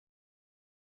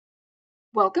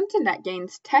Welcome to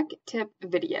NetGain's Tech Tip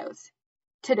videos.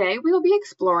 Today we will be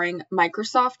exploring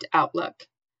Microsoft Outlook.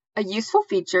 A useful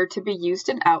feature to be used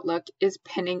in Outlook is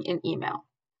pinning an email.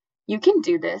 You can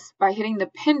do this by hitting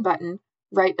the pin button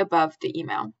right above the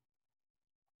email.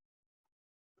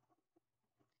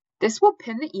 This will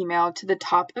pin the email to the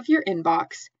top of your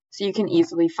inbox so you can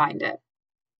easily find it.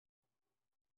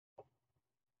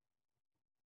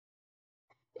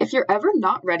 If you're ever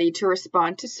not ready to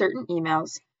respond to certain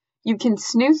emails, you can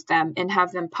snooze them and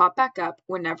have them pop back up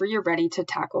whenever you're ready to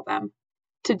tackle them.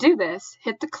 To do this,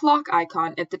 hit the clock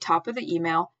icon at the top of the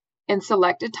email and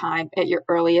select a time at your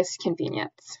earliest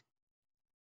convenience.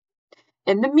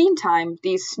 In the meantime,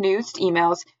 these snoozed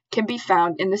emails can be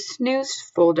found in the Snooze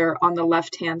folder on the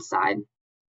left-hand side.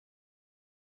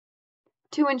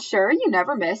 To ensure you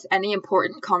never miss any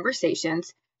important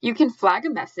conversations, you can flag a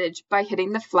message by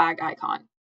hitting the flag icon.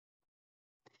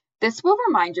 This will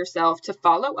remind yourself to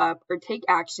follow up or take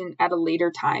action at a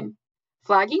later time.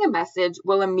 Flagging a message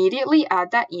will immediately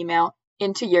add that email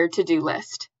into your to-do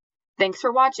list. Thanks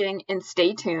for watching and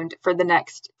stay tuned for the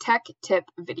next Tech Tip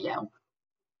video.